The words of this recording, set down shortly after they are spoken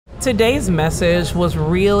Today's message was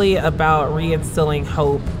really about reinstilling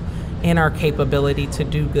hope in our capability to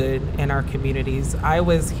do good in our communities. I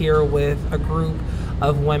was here with a group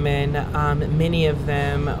of women, many of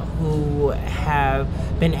them who have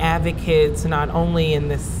been advocates not only in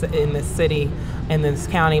this city, in this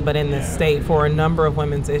county, but in this state for a number of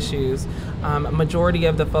women's issues. A majority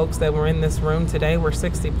of the folks that were in this room today were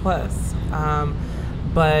 60 plus,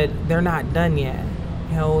 but they're not done yet.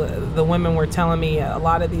 You know, the women were telling me a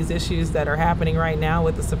lot of these issues that are happening right now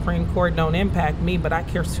with the Supreme Court don't impact me, but I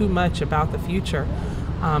care too much about the future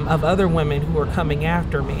of other women who are coming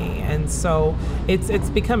after me. And so it's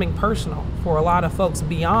becoming personal for a lot of folks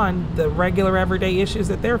beyond the regular everyday issues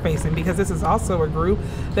that they're facing, because this is also a group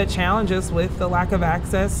that challenges with the lack of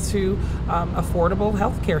access to affordable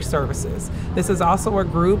healthcare services. This is also a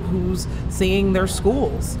group who's seeing their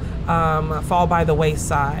schools fall by the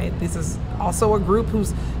wayside. This is also a group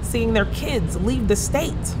who's seeing their kids leave the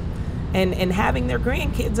state and having their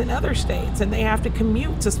grandkids in other states, and they have to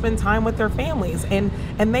commute to spend time with their families, and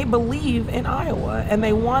they believe in Iowa, and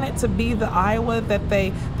they want it to be the Iowa that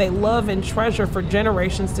they love and treasure for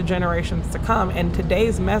generations to come. And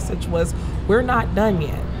today's message was, we're not done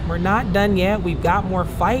yet. We're not done yet. We've got more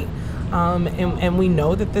fight, and we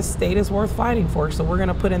know that this state is worth fighting for, so we're going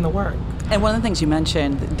to put in the work. And one of the things you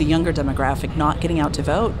mentioned, the younger demographic not getting out to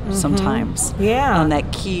vote sometimes. Yeah.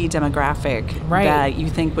 That key demographic Right. that you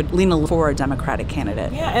think would lean for a Democratic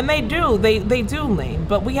candidate. Yeah, and they do. They do lean,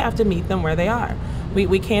 but we have to meet them where they are.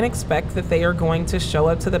 We can't expect that they are going to show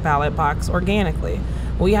up to the ballot box organically.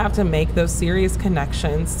 We have to make those serious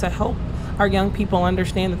connections to help our young people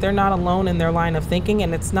understand that they're not alone in their line of thinking,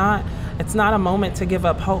 and it's not a moment to give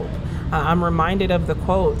up hope. I'm reminded of the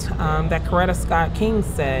quote that Coretta Scott King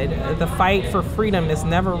said, "The fight for freedom is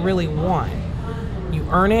never really won. You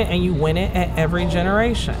earn it and you win it at every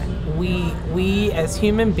generation." We as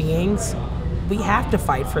human beings, we have to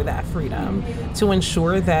fight for that freedom to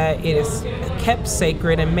ensure that it is kept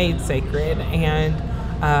sacred and made sacred. And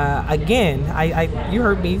again, you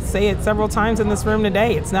heard me say it several times in this room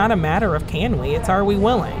today, it's not a matter of can we, it's are we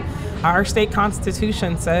willing. Our state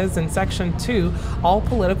constitution says in section 2, all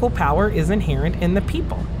political power is inherent in the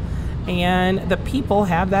people. And the people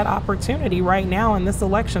have that opportunity right now in this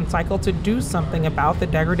election cycle to do something about the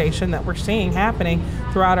degradation that we're seeing happening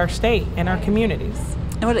throughout our state and our communities.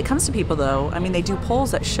 And when it comes to people, though, I mean, they do polls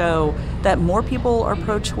that show that more people are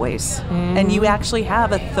pro-choice. And you actually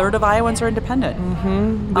have a third of Iowans are independent.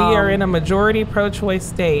 We are in a majority pro-choice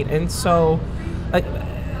state. And so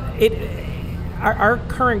our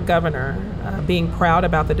current governor being proud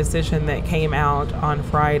about the decision that came out on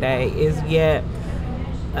Friday is yet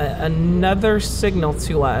another signal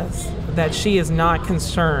to us that she is not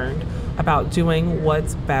concerned about doing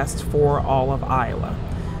what's best for all of Iowa.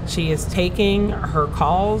 She is taking her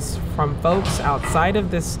calls from folks outside of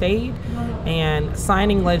this state and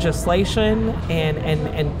signing legislation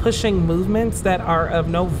and pushing movements that are of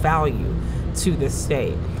no value to this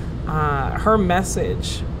state. Her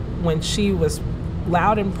message, when she was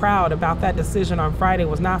loud and proud about that decision on Friday,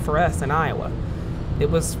 was not for us in Iowa.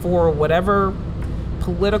 It was for whatever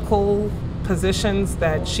political positions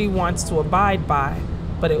that she wants to abide by,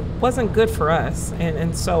 but it wasn't good for us.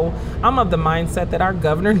 And so I'm of the mindset that our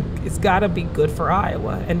governor has got to be good for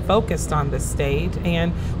Iowa and focused on this state.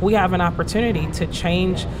 And we have an opportunity to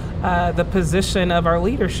change the position of our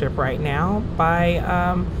leadership right now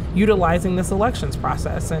by utilizing this elections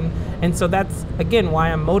process. And so that's, again, why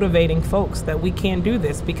I'm motivating folks that we can do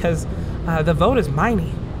this, because the vote is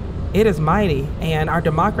mighty. It is mighty, and our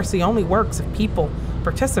democracy only works if people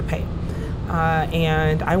participate.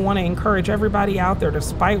 And I want to encourage everybody out there,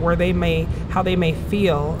 despite how they may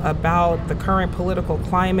feel about the current political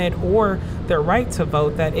climate or their right to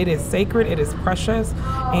vote, that it is sacred, it is precious,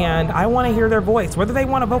 and I want to hear their voice, whether they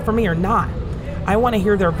want to vote for me or not. I want to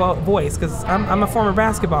hear their voice, because I'm a former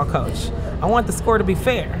basketball coach. I want the score to be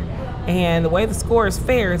fair. And the way the score is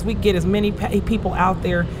fair is we get as many people out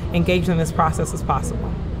there engaged in this process as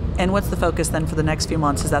possible. And what's the focus then for the next few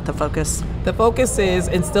months? Is that the focus? The focus is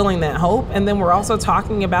instilling that hope, and then we're also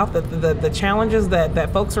talking about the challenges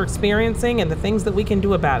that folks are experiencing and the things that we can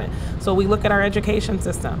do about it. So we look at our education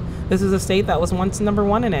system. This is a state that was once number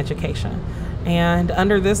one in education. And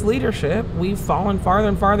under this leadership, we've fallen farther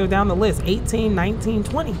and farther down the list, 18, 19,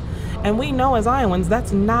 20. And we know as Iowans,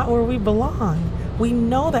 that's not where we belong. We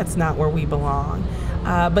know that's not where we belong.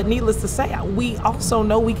 But needless to say, we also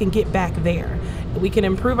know we can get back there. We can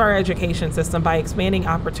improve our education system by expanding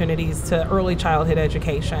opportunities to early childhood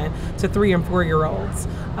education to 3 and 4-year-olds.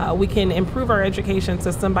 We can improve our education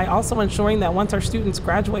system by also ensuring that once our students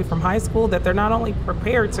graduate from high school, that they're not only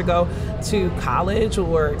prepared to go to college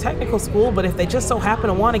or technical school, but if they just so happen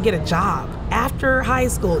to want to get a job after high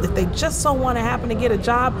school, if they just so want to happen to get a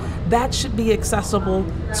job, that should be accessible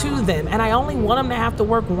to them. And I only want them to have to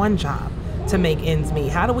work one job to make ends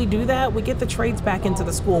meet. How do we do that? We get the trades back into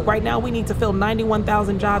the school. Right now, we need to fill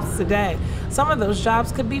 91,000 jobs today. Some of those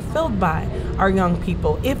jobs could be filled by our young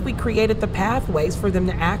people if we created the pathways for them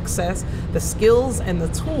to access the skills and the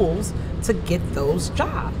tools to get those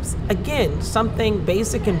jobs. Again, something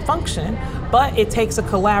basic in function, but it takes a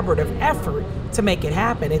collaborative effort to make it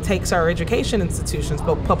happen. It takes our education institutions,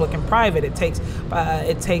 both public and private. It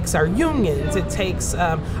takes our unions. It takes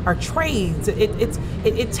our trades.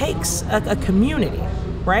 It takes a community,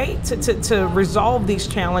 right, to resolve these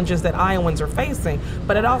challenges that Iowans are facing.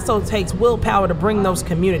 But it also takes willpower to bring those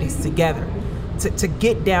communities together, to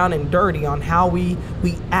get down and dirty on how we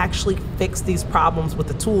actually fix these problems with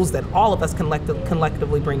the tools that all of us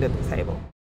collectively bring to the table.